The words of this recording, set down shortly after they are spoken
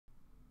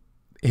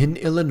In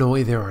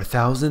Illinois, there are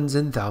thousands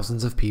and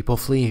thousands of people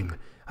fleeing.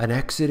 An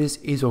exodus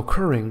is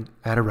occurring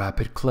at a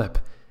rapid clip.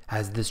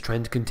 As this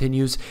trend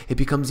continues, it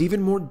becomes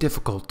even more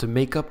difficult to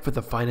make up for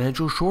the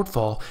financial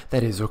shortfall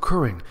that is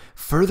occurring,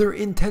 further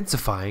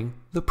intensifying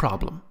the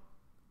problem.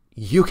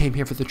 You came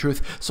here for the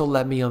truth, so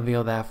let me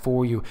unveil that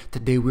for you.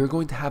 Today we're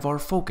going to have our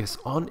focus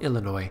on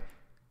Illinois.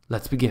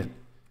 Let's begin.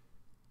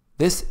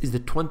 This is the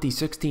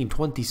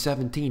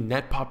 2016-2017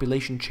 net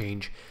population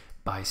change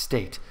by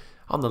state.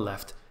 On the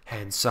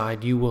left-hand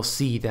side, you will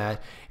see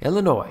that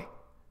Illinois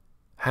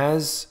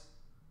has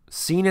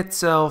seen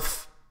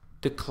itself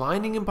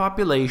declining in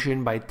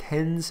population by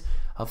tens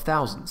of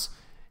thousands.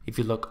 If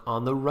you look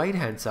on the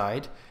right-hand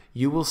side,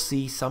 you will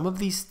see some of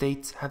these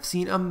states have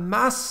seen a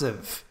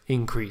massive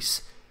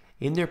increase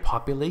in their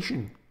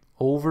population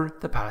over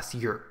the past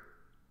year.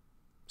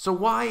 So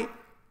why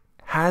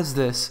has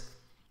this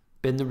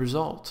been the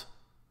result?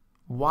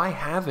 Why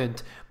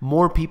haven't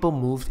more people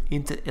moved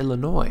into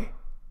Illinois?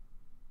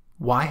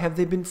 Why have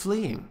they been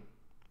fleeing?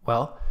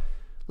 Well,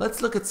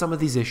 let's look at some of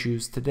these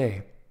issues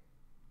today.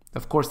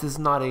 Of course, this is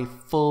not a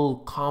full,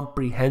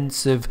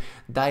 comprehensive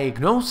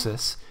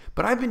diagnosis,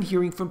 but I've been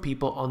hearing from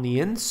people on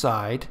the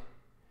inside,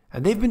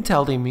 and they've been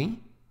telling me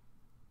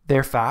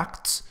their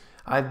facts.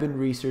 I've been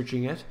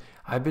researching it.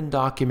 I've been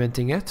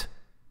documenting it.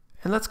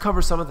 And let's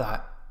cover some of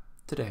that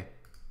today.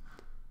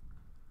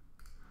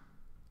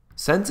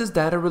 Census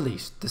data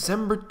released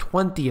December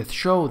 20th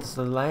shows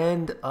the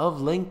land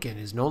of Lincoln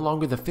is no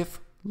longer the 5th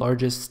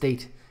largest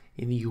state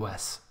in the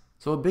U.S.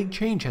 So a big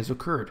change has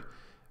occurred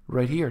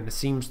right here, and it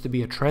seems to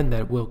be a trend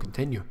that will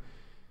continue.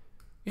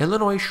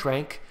 Illinois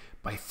shrank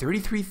by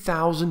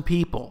 33,000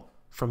 people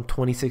from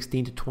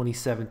 2016 to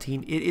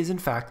 2017. It is, in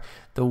fact,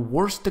 the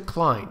worst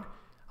decline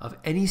of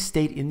any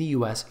state in the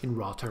U.S. in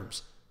raw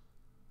terms.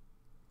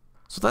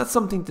 So that's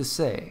something to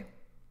say.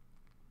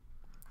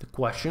 The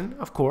question,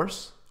 of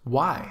course,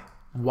 why?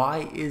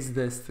 Why is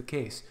this the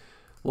case?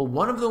 Well,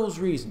 one of those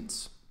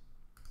reasons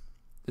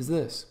is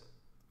this.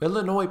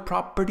 Illinois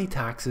property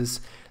taxes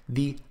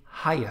the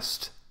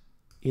highest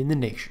in the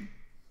nation.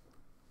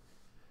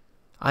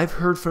 I've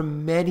heard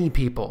from many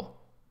people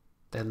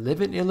that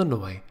live in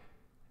Illinois,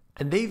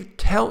 and they've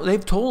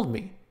told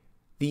me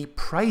the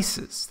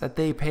prices that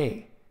they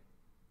pay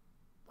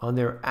on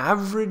their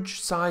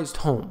average sized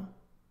home.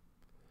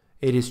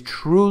 It is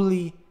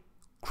truly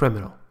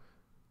criminal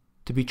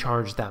to be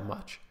charged that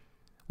much.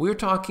 We're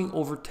talking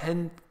over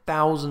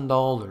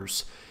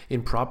 $10,000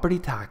 in property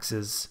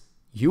taxes,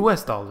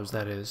 US dollars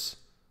that is,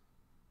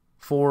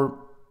 for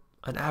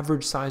an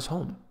average size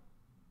home.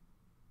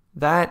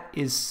 That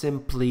is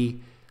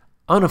simply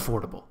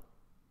unaffordable.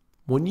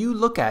 When you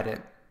look at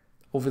it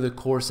over the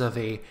course of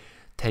a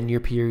 10-year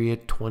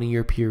period,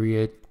 20-year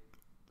period,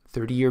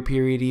 30-year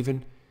period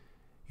even,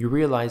 you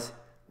realize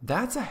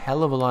that's a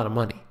hell of a lot of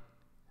money.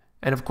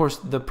 And of course,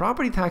 the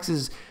property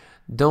taxes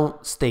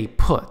don't stay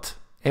put.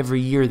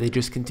 Every year they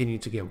just continue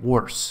to get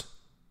worse.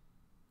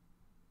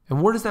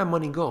 And where does that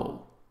money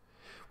go?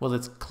 Well,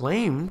 it's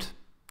claimed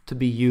to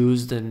be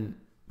used in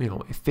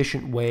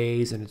efficient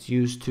ways, and it's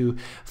used to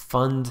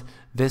fund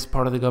this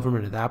part of the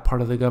government or that part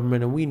of the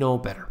government, and we know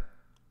better.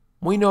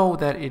 We know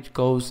that it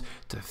goes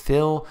to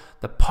fill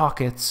the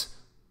pockets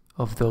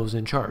of those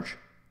in charge.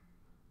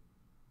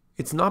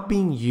 It's not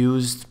being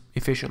used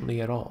efficiently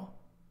at all.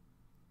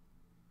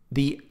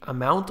 The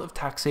amount of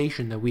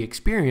taxation that we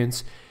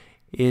experience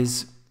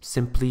is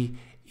simply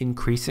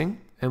increasing,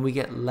 and we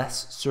get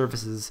less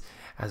services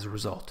as a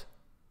result.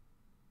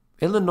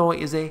 Illinois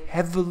is a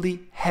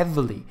heavily,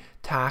 heavily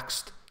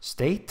taxed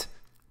state.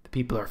 The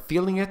people are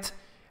feeling it,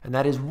 and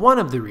that is one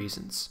of the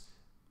reasons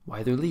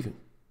why they're leaving.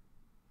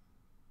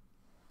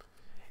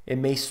 It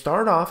may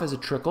start off as a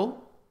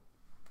trickle,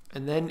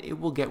 and then it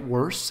will get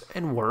worse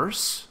and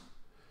worse,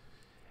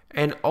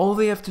 and all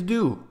they have to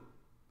do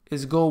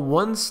is go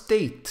one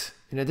state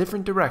in a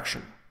different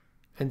direction,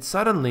 and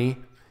suddenly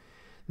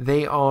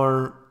they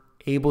are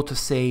able to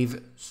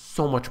save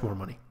so much more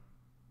money.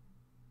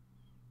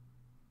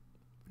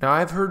 Now,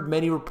 I've heard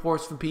many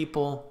reports from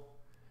people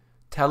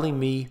telling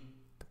me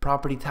the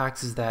property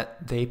taxes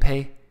that they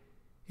pay.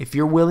 If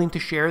you're willing to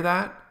share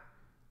that,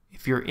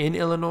 if you're in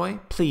Illinois,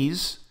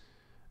 please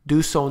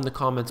do so in the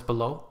comments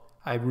below.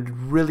 I would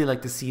really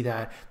like to see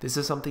that. This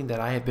is something that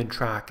I have been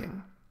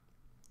tracking.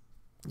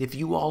 If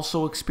you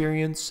also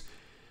experience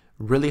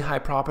really high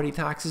property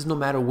taxes, no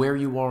matter where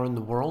you are in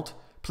the world,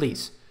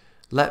 please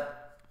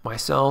let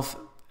myself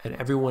and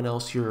everyone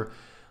else here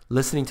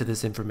listening to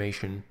this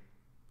information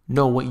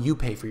know what you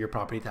pay for your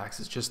property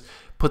taxes. Just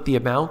put the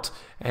amount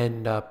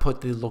and put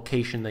the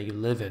location that you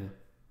live in.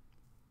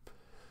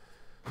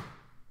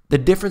 The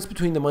difference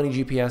between the Money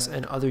GPS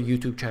and other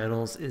YouTube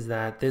channels is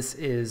that this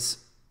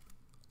is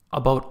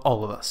about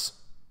all of us.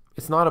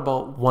 It's not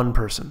about one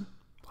person.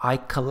 I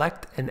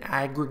collect and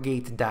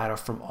aggregate data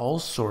from all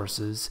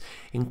sources,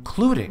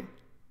 including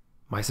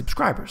my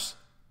subscribers.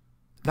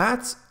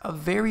 That's a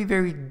very,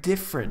 very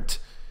different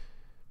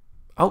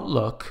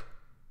outlook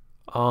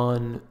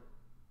on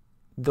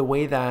the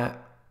way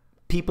that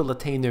people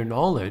attain their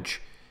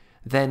knowledge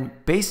than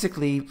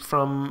basically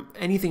from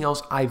anything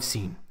else I've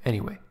seen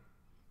anyway.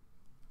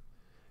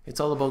 It's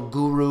all about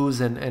gurus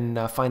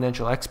and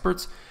financial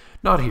experts.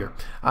 Not here.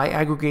 I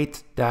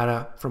aggregate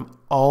data from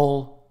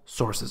all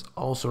sources.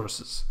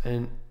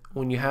 And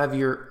when you have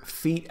your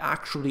feet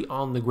actually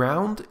on the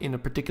ground in a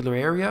particular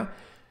area,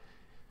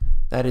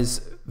 that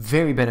is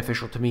very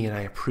beneficial to me, and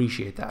I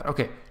appreciate that.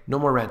 Okay, no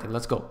more ranting.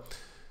 Let's go.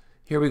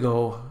 Here we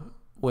go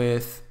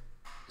with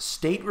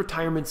state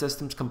retirement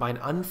systems combine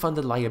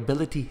unfunded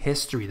liability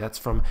history. That's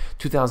from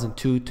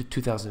 2002 to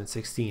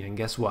 2016. And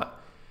guess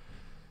what?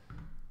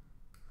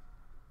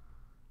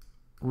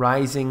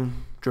 Rising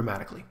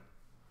dramatically.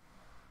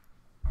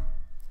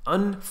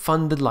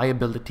 Unfunded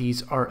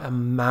liabilities are a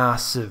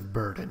massive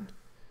burden.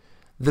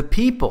 The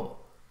people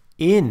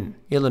in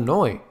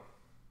Illinois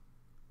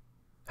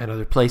and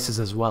other places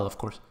as well, of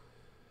course,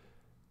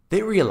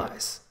 they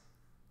realize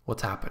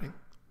what's happening.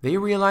 They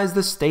realize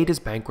the state is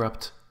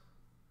bankrupt.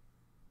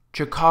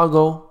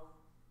 Chicago,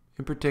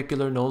 in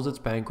particular, knows it's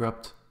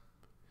bankrupt.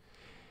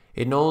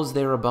 It knows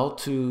they're about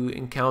to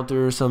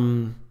encounter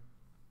some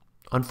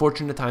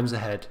unfortunate times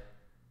ahead.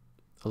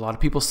 A lot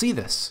of people see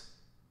this.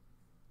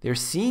 They're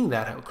seeing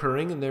that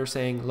occurring, and they're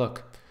saying,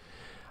 look,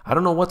 I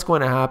don't know what's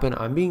going to happen.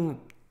 I'm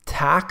being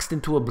taxed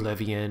into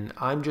oblivion.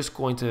 I'm just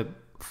going to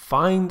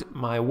find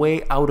my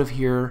way out of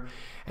here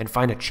and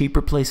find a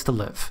cheaper place to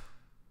live.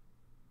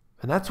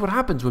 And that's what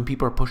happens when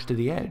people are pushed to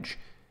the edge.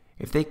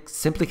 If they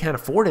simply can't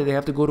afford it, they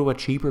have to go to a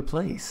cheaper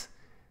place.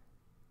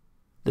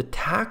 The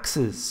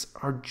taxes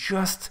are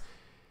just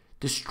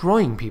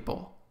destroying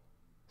people.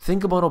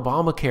 Think about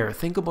Obamacare.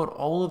 Think about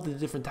all of the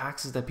different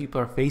taxes that people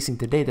are facing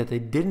today that they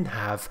didn't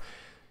have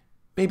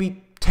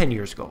maybe 10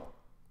 years ago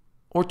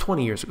or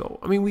 20 years ago.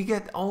 I mean, we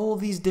get all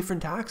these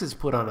different taxes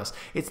put on us.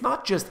 It's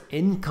not just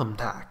income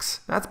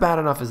tax. That's bad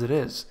enough as it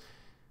is.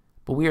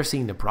 But we are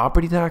seeing the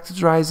property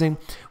taxes rising.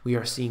 We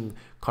are seeing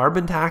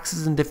carbon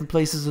taxes in different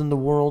places in the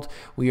world.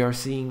 We are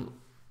seeing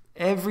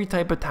every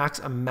type of tax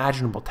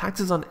imaginable.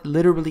 Taxes on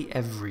literally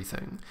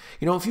everything.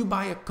 You know, if you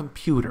buy a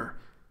computer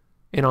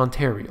in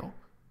Ontario,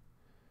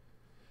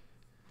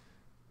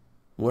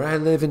 where I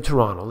live in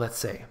Toronto, let's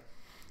say,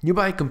 you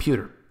buy a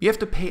computer, you have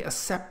to pay a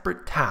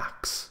separate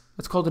tax.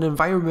 It's called an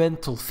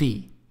environmental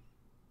fee.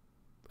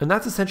 And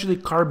that's essentially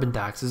carbon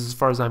taxes as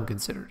far as I'm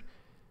considered.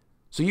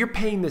 So you're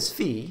paying this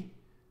fee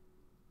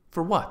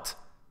for what?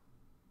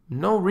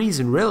 No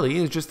reason really.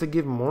 It's just to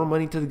give more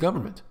money to the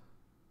government.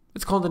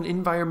 It's called an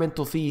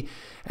environmental fee,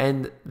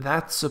 and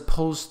that's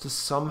supposed to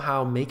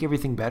somehow make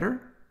everything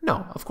better?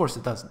 No, of course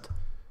it doesn't.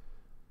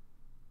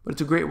 But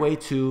it's a great way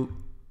to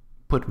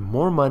put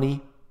more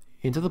money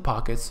into the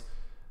pockets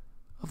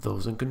of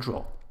those in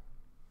control.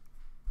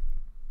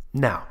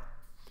 Now,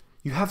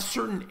 you have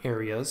certain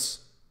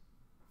areas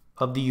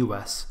of the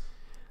US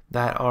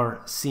that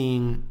are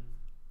seeing,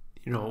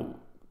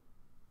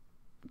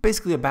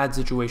 basically a bad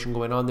situation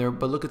going on there.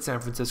 But look at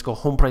San Francisco,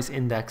 home price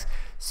index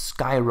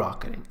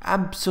skyrocketing,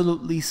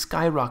 absolutely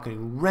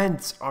skyrocketing.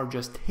 Rents are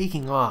just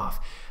taking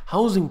off.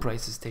 Housing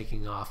prices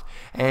taking off.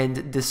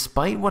 And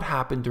despite what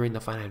happened during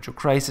the financial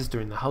crisis,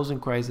 during the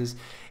housing crisis,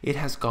 it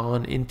has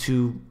gone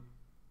into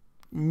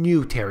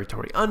new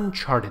territory,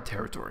 uncharted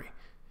territory.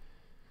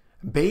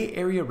 Bay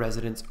Area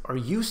residents are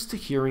used to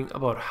hearing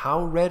about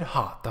how red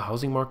hot the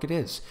housing market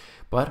is,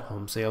 but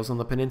home sales on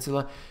the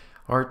peninsula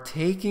are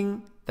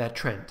taking that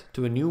trend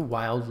to a new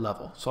wild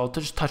level. So I'll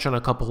just touch on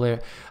a couple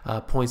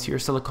of points here.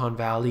 Silicon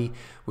Valley,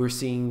 we're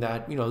seeing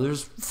that,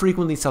 there's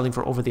frequently selling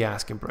for over the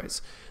asking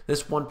price.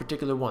 This one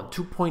particular one,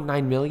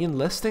 2.9 million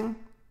listing,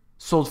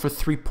 sold for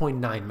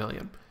 3.9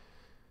 million.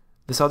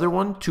 This other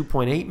one,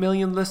 2.8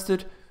 million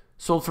listed,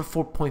 sold for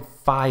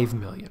 4.5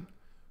 million.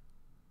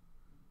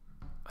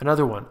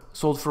 Another one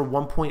sold for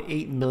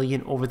 1.8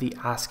 million over the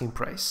asking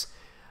price.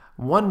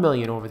 1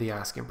 million over the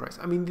asking price.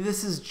 I mean,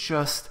 this is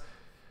just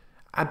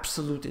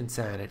absolute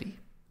insanity.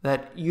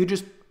 That you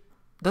just,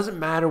 doesn't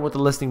matter what the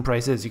listing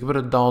price is. You can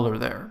put $1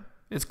 there.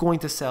 It's going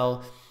to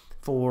sell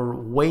for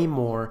way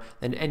more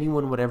than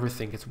anyone would ever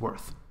think it's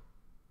worth.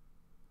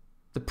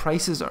 The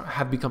prices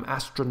have become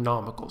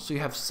astronomical. So you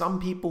have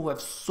some people who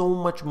have so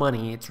much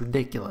money, it's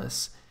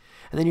ridiculous.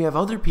 And then you have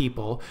other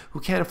people who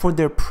can't afford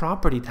their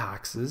property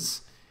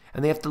taxes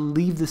and they have to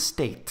leave the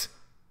state.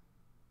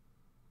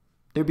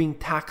 They're being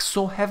taxed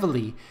so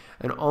heavily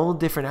in all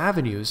different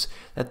avenues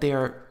that they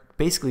are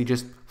basically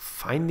just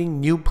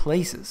finding new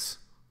places.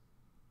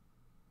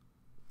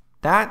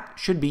 That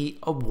should be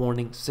a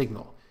warning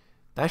signal.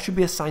 That should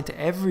be a sign to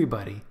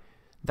everybody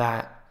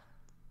that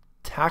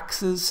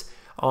taxes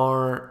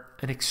are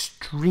an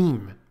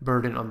extreme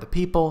burden on the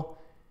people,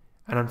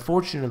 and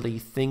unfortunately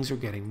things are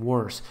getting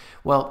worse.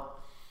 Well,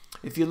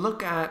 if you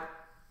look at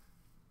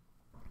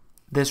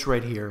this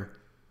right here,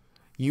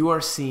 you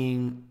are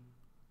seeing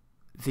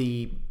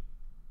the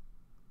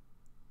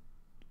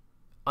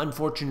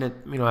unfortunate,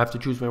 I have to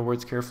choose my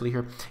words carefully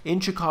here, in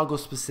Chicago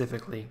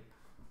specifically.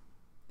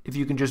 If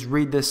you can just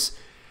read this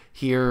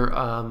here,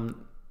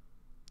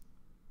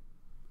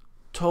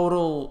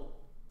 total,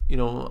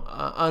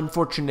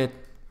 unfortunate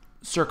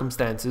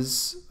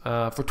circumstances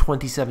for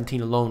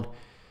 2017 alone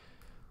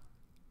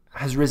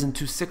has risen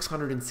to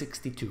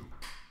 662.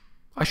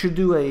 I should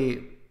do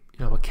a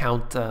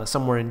count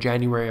somewhere in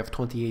January of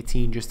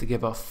 2018 just to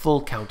give a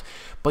full count,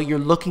 but you're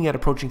looking at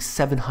approaching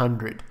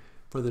 700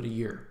 for the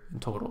year in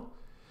total.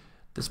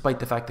 Despite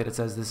the fact that it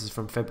says this is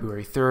from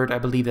February 3rd, I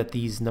believe that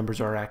these numbers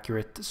are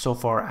accurate so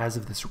far as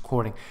of this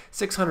recording.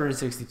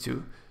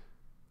 662.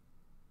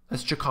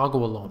 That's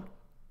Chicago alone.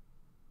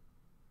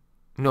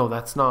 No,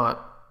 that's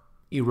not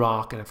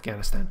Iraq and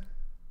Afghanistan.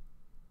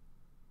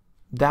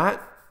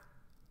 That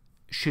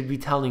should be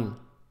telling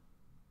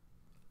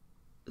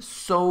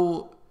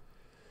so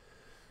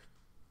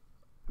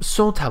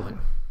telling,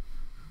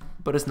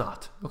 but it's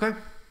not, okay?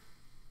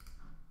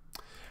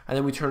 And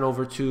then we turn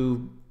over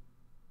to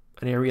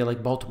an area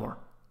like Baltimore,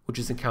 which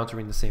is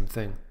encountering the same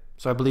thing.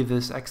 So I believe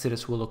this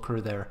exodus will occur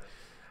there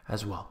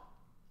as well.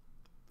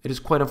 It is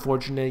quite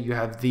unfortunate. You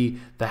have the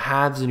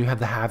haves and you have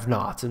the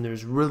have-nots, and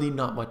there's really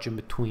not much in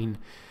between.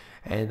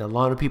 And a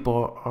lot of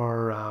people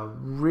are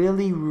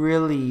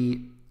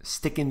really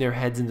sticking their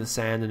heads in the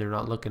sand and they're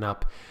not looking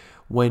up,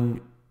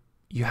 when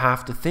you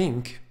have to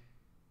think,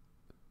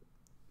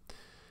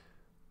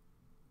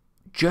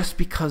 just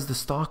because the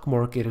stock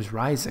market is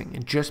rising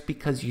and just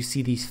because you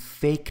see these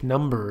fake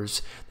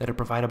numbers that are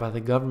provided by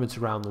the governments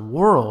around the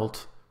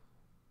world,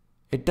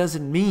 it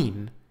doesn't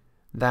mean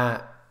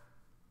that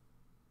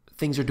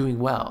things are doing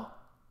well.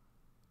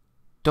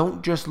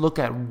 Don't just look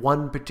at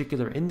one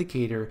particular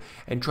indicator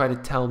and try to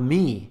tell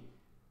me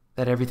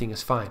that everything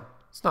is fine.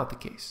 It's not the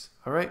case,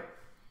 all right?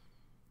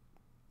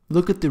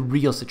 Look at the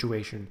real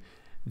situation.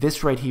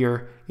 This right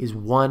here is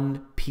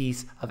one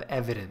piece of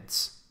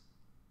evidence.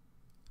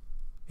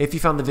 If you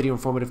found the video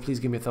informative, please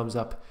give me a thumbs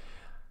up.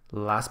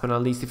 Last but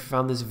not least, if you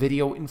found this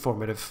video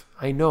informative,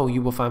 I know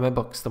you will find my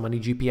books, The Money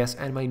GPS,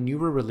 and my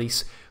newer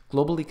release,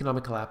 Global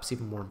Economic Collapse,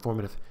 even more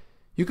informative.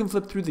 You can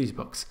flip through these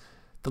books.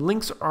 The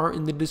links are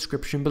in the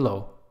description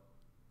below.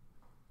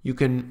 You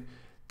can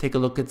take a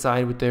look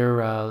inside with their,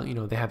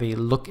 they have a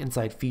look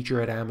inside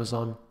feature at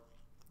Amazon.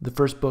 The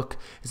first book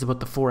is about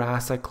the 4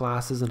 asset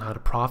classes and how to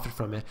profit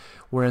from it,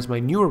 whereas my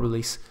newer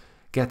release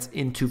gets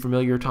into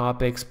familiar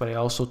topics, but I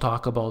also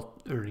talk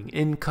about earning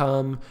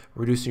income,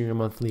 reducing your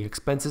monthly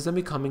expenses, and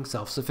becoming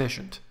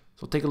self-sufficient.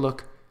 So take a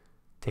look.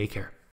 Take care.